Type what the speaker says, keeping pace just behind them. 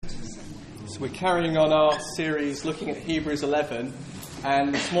So we're carrying on our series looking at Hebrews 11,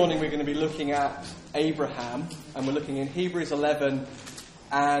 and this morning we're going to be looking at Abraham, and we're looking in Hebrews 11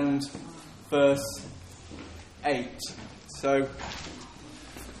 and verse 8. So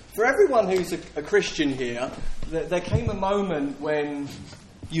for everyone who's a Christian here, there came a moment when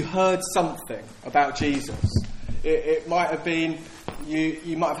you heard something about Jesus. It might have been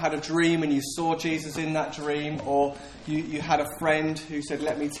you might have had a dream and you saw Jesus in that dream, or you had a friend who said,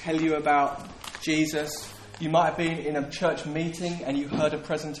 "Let me tell you about Jesus." You might have been in a church meeting and you heard a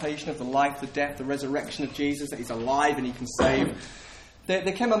presentation of the life, the death, the resurrection of Jesus, that he's alive and he can save. There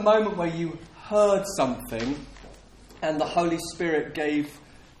came a moment where you heard something and the Holy Spirit gave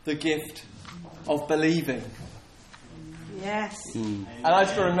the gift of believing. Yes. And I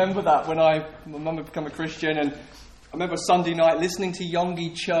just remember that when my mum had become a Christian, and I remember Sunday night listening to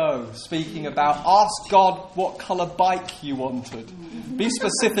Yonggi Cho speaking about ask God what colour bike you wanted. Be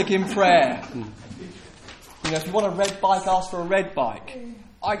specific in prayer. You know, if you want a red bike, ask for a red bike.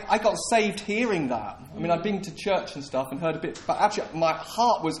 I got saved hearing that. I mean, I'd been to church and stuff and heard a bit, but actually my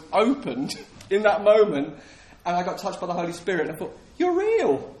heart was opened in that moment, and I got touched by the Holy Spirit, and I thought, you're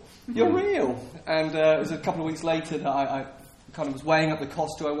real. You're real. And it was a couple of weeks later that I kind of was weighing up the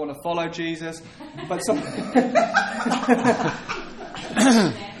cost. Do I want to follow Jesus? But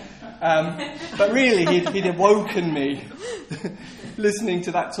but really, he'd awoken me listening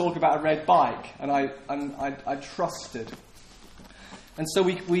to that talk about a red bike, and I trusted. And so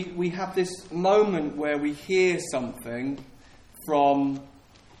we have this moment where we hear something from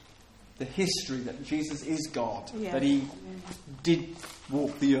the history that Jesus is God, that he did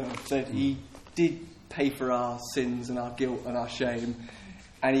walk the earth, that he did pay for our sins and our guilt and our shame,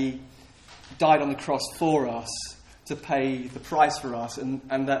 and he died on the cross for us to pay the price for us, and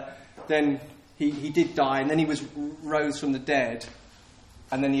that then he did die, and then he rose from the dead,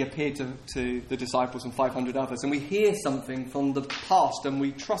 and then he appeared to the disciples and 500 others, and we hear something from the past and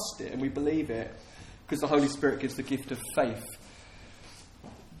we trust it and we believe it because the Holy Spirit gives the gift of faith.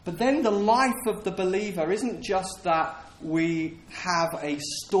 But then the life of the believer isn't just that we have a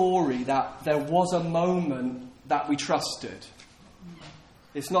story that there was a moment that we trusted.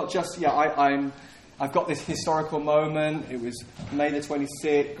 It's not just, I've got this historical moment. It was May the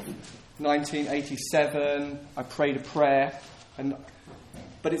 26th, 1987. I prayed a prayer.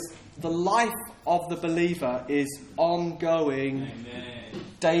 But it's the life of the believer is ongoing,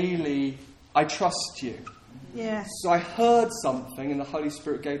 daily. I trust you. Yes. So I heard something and the Holy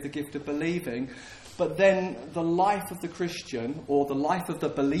Spirit gave the gift of believing. But then the life of the Christian, or the life of the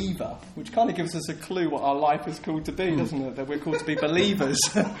believer, which kind of gives us a clue what our life is called to be, doesn't it? That we're called to be believers,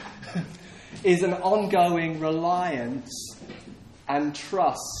 is an ongoing reliance and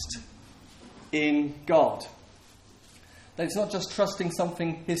trust in God. That it's not just trusting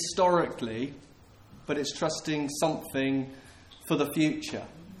something historically, but it's trusting something for the future.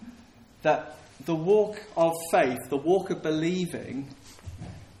 That the walk of faith, the walk of believing,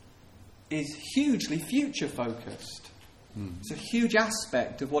 is hugely future focused. It's a huge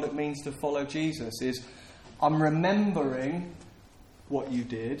aspect of what it means to follow Jesus. Is I'm remembering what you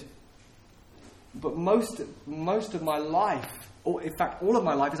did, but most of my life, or in fact all of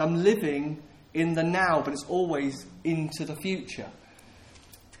my life, is I'm living in the now, but it's always into the future.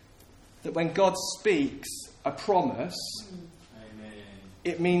 That when God speaks a promise,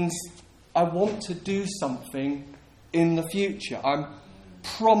 it means I want to do something in the future. I'm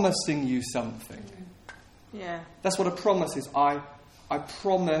promising you something. Yeah. That's what a promise is. I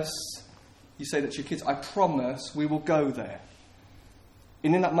promise, you say that to your kids, I promise we will go there.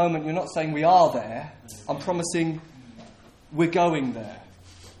 And in that moment, you're not saying we are there. I'm promising we're going there.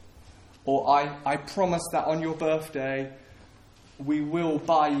 Or I promise that on your birthday we will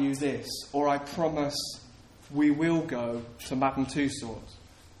buy you this. Or I promise we will go to Madame Tussauds.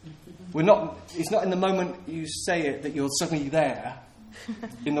 It's not in the moment you say it that you're suddenly there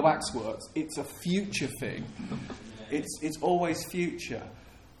in the waxworks. It's a future thing. It's always future.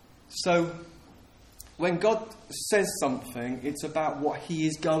 So when God says something, it's about what he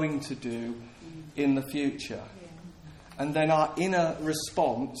is going to do in the future. And then our inner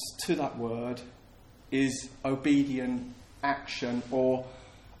response to that word is obedient action or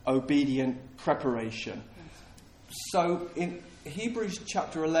obedient preparation. So in Hebrews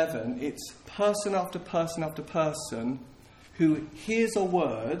chapter 11, it's person after person after person who hears a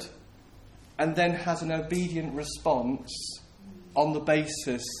word and then has an obedient response on the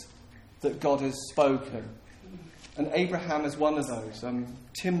basis that God has spoken. And Abraham is one of those.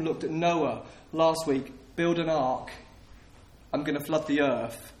 Tim looked at Noah last week. Build an ark. I'm going to flood the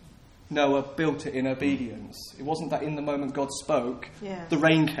earth. Noah built it in obedience. It wasn't that in the moment God spoke, the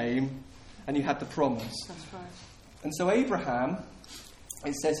rain came, and you had the promise. That's right. And so Abraham,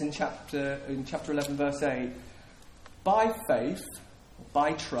 it says in chapter 11, verse 8, by faith,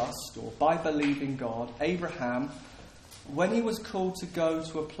 by trust, or by believing God, Abraham, when he was called to go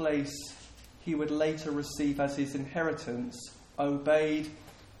to a place he would later receive as his inheritance, obeyed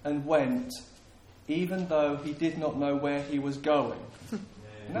and went, even though he did not know where he was going.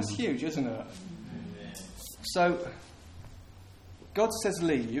 And that's huge, isn't it? So, God says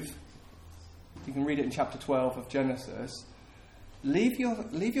leave. You can read it in chapter 12 of Genesis. Leave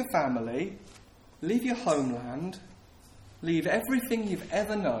your family, leave your homeland, leave everything you've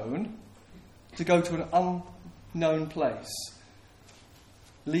ever known to go to an unknown place.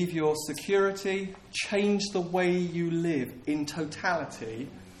 Leave your security, change the way you live in totality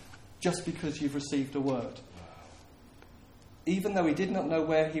just because you've received a word. Even though he did not know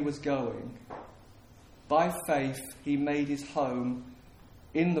where he was going, by faith he made his home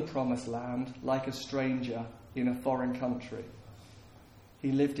in the promised land like a stranger in a foreign country.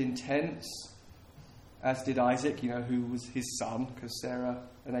 He lived in tents, as did Isaac, who was his son, because Sarah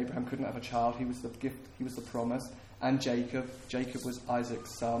and Abraham couldn't have a child. He was the gift, he was the promise. And Jacob was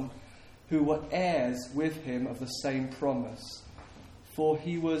Isaac's son, who were heirs with him of the same promise. For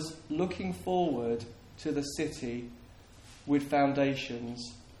he was looking forward to the city with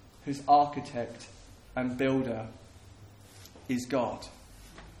foundations, whose architect and builder is God.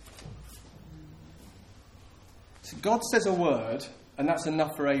 So God says a word, and that's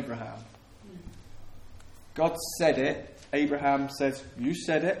enough for Abraham. God said it. Abraham says, you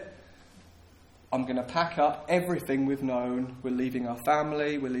said it. I'm going to pack up everything we've known. We're leaving our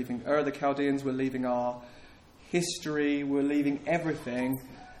family. We're leaving Ur the Chaldeans. We're leaving our history. We're leaving everything.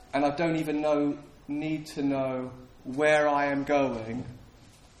 And I don't even need to know where I am going.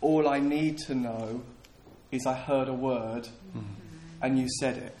 All I need to know is I heard a word and you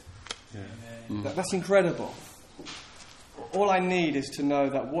said it. Yeah. That's incredible. All I need is to know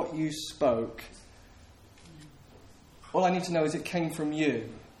that what you spoke, all I need to know is it came from you.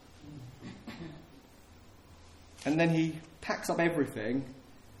 And then he packs up everything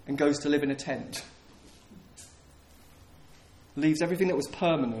and goes to live in a tent. Leaves everything that was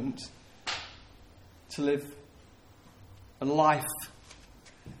permanent to live a life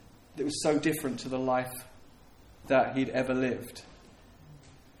that was so different to the life that he'd ever lived.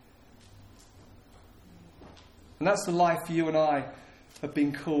 And that's the life you and I have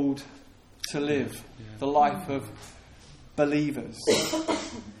been called to live. Yeah. The life of believers.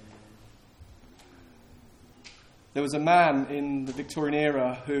 There was a man in the Victorian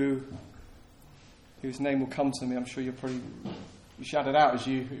era whose name will come to me. I'm sure you shout it out as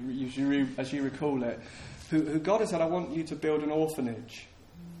you recall it. Who God has said, I want you to build an orphanage.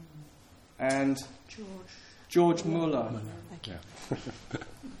 And George Muller. Thank you.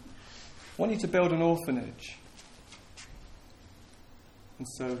 I want you to build an orphanage. And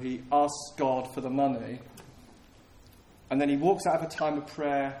so he asks God for the money. And then he walks out of a time of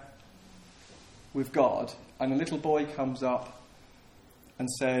prayer with God. And a little boy comes up and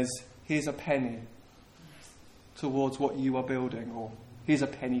says, here's a penny towards what you are building, or here's a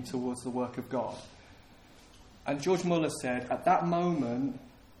penny towards the work of God. And George Muller said, at that moment,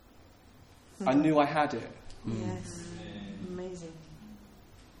 I knew I had it. Yes. Amazing.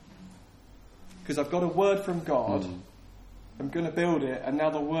 Because I've got a word from God, I'm going to build it, and now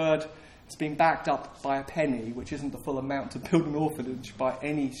the word is being backed up by a penny, which isn't the full amount to build an orphanage by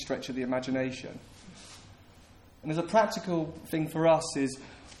any stretch of the imagination. And as a practical thing for us is,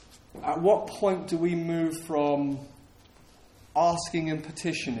 at what point do we move from asking and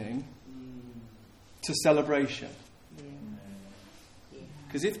petitioning to celebration?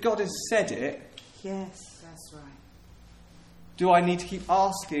 Because if God has said it, yes, that's right. Do I need to keep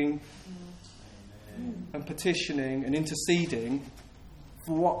asking and petitioning and interceding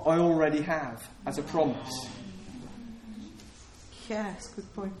for what I already have as a promise? Yes,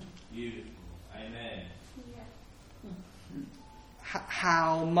 good point. Beautiful. Amen.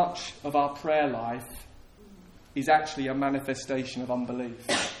 How much of our prayer life is actually a manifestation of unbelief?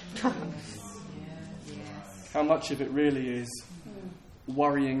 How much of it really is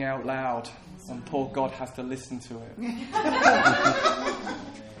worrying out loud and poor God has to listen to it? I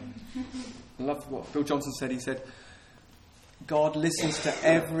love what Bill Johnson said. He said, God listens to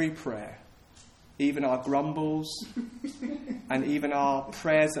every prayer, even our grumbles and even our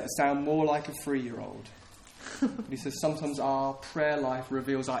prayers that sound more like a 3-year-old. He says sometimes our prayer life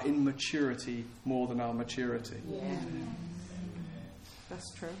reveals our immaturity more than our maturity. Yeah.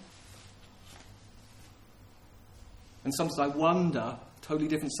 That's true. And sometimes I wonder, totally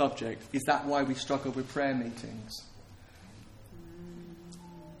different subject, is that why we struggle with prayer meetings?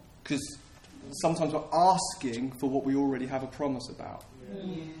 Because sometimes we're asking for what we already have a promise about.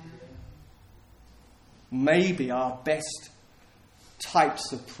 Yeah. Maybe our best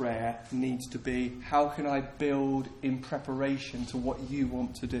types of prayer needs to be, how can I build in preparation to what you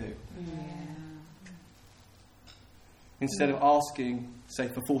want to do? Instead of asking, say,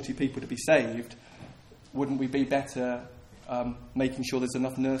 for 40 people to be saved, wouldn't we be better making sure there's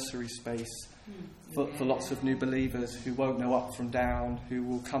enough nursery space for lots of new believers who won't know up from down, who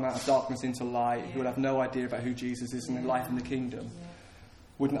will come out of darkness into light, who will have no idea about who Jesus is and their life in the kingdom?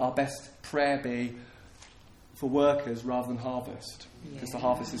 Wouldn't our best prayer be for workers rather than harvest? Because the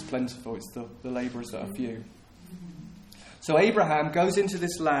harvest is plentiful, it's the labourers that are few. So Abraham goes into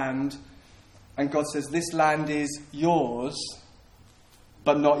this land, and God says, this land is yours,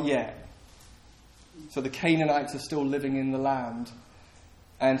 but not yet. So the Canaanites are still living in the land.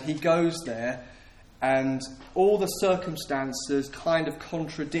 And he goes there, and all the circumstances kind of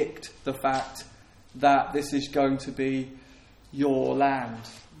contradict the fact that this is going to be your land.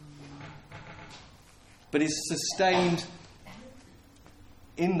 But he's sustained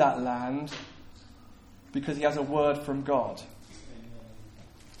in that land because he has a word from God.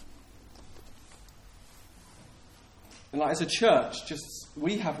 And like as a church,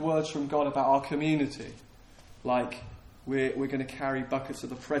 we have words from God about our community. Like we're going to carry buckets of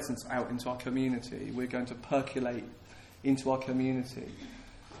the presence out into our community. We're going to percolate into our community.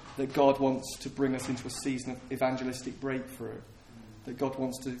 That God wants to bring us into a season of evangelistic breakthrough. That God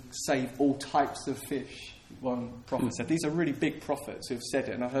wants to save all types of fish, one prophet said. These are really big prophets who have said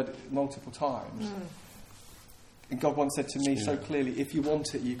it, and I've heard it multiple times. And God once said to me so clearly, if you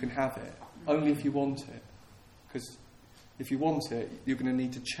want it, you can have it. Only if you want it. Because if you want it, you're going to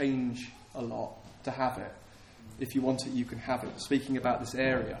need to change a lot to have it. If you want it, you can have it. Speaking about this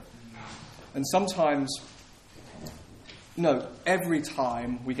area. And sometimes, no, every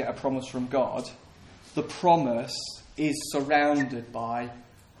time we get a promise from God, the promise is surrounded by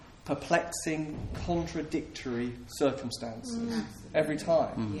perplexing, contradictory circumstances. Every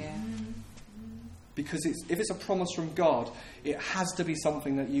time. Yeah. Because if it's a promise from God, it has to be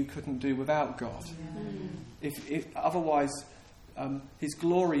something that you couldn't do without God. If otherwise, His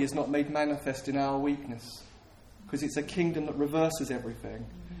glory is not made manifest in our weakness. Because it's a kingdom that reverses everything.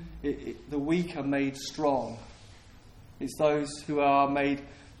 The weak are made strong. It's those who are made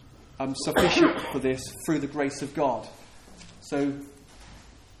sufficient for this through the grace of God. So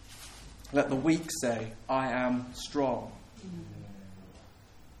let the weak say, I am strong.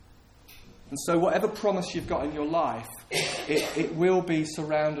 And so whatever promise you've got in your life, it will be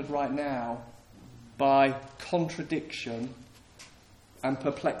surrounded right now by contradiction and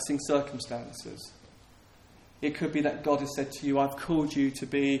perplexing circumstances. It could be that God has said to you, I've called you to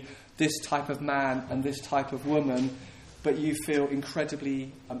be this type of man and this type of woman, but you feel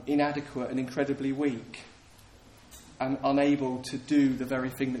incredibly inadequate and incredibly weak and unable to do the very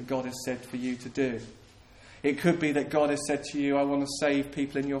thing that God has said for you to do. It could be that God has said to you, I want to save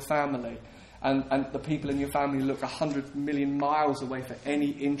people in your family, and the people in your family look 100 million miles away for any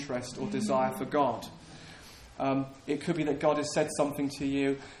interest or desire for God. It could be that God has said something to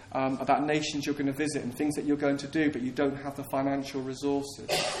you about nations you're going to visit and things that you're going to do, but you don't have the financial resources.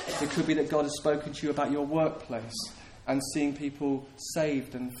 It could be that God has spoken to you about your workplace and seeing people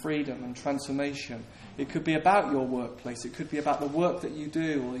saved and freedom and transformation. It could be about your workplace. It could be about the work that you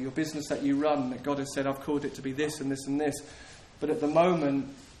do or your business that you run, that God has said, I've called it to be this and this and this. But at the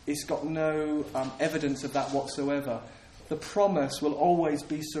moment, it's got no evidence of that whatsoever. The promise will always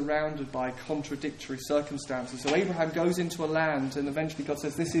be surrounded by contradictory circumstances. So Abraham goes into a land, and eventually God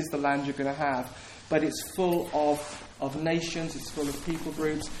says, this is the land you're going to have. But it's full of nations, it's full of people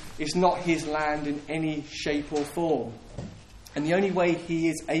groups. It's not his land in any shape or form. And the only way he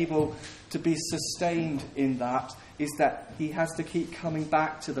is able to be sustained in that is that he has to keep coming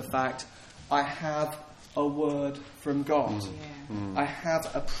back to the fact, I have a word from God. I have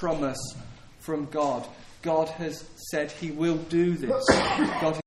a promise from God. God has said he will do this. God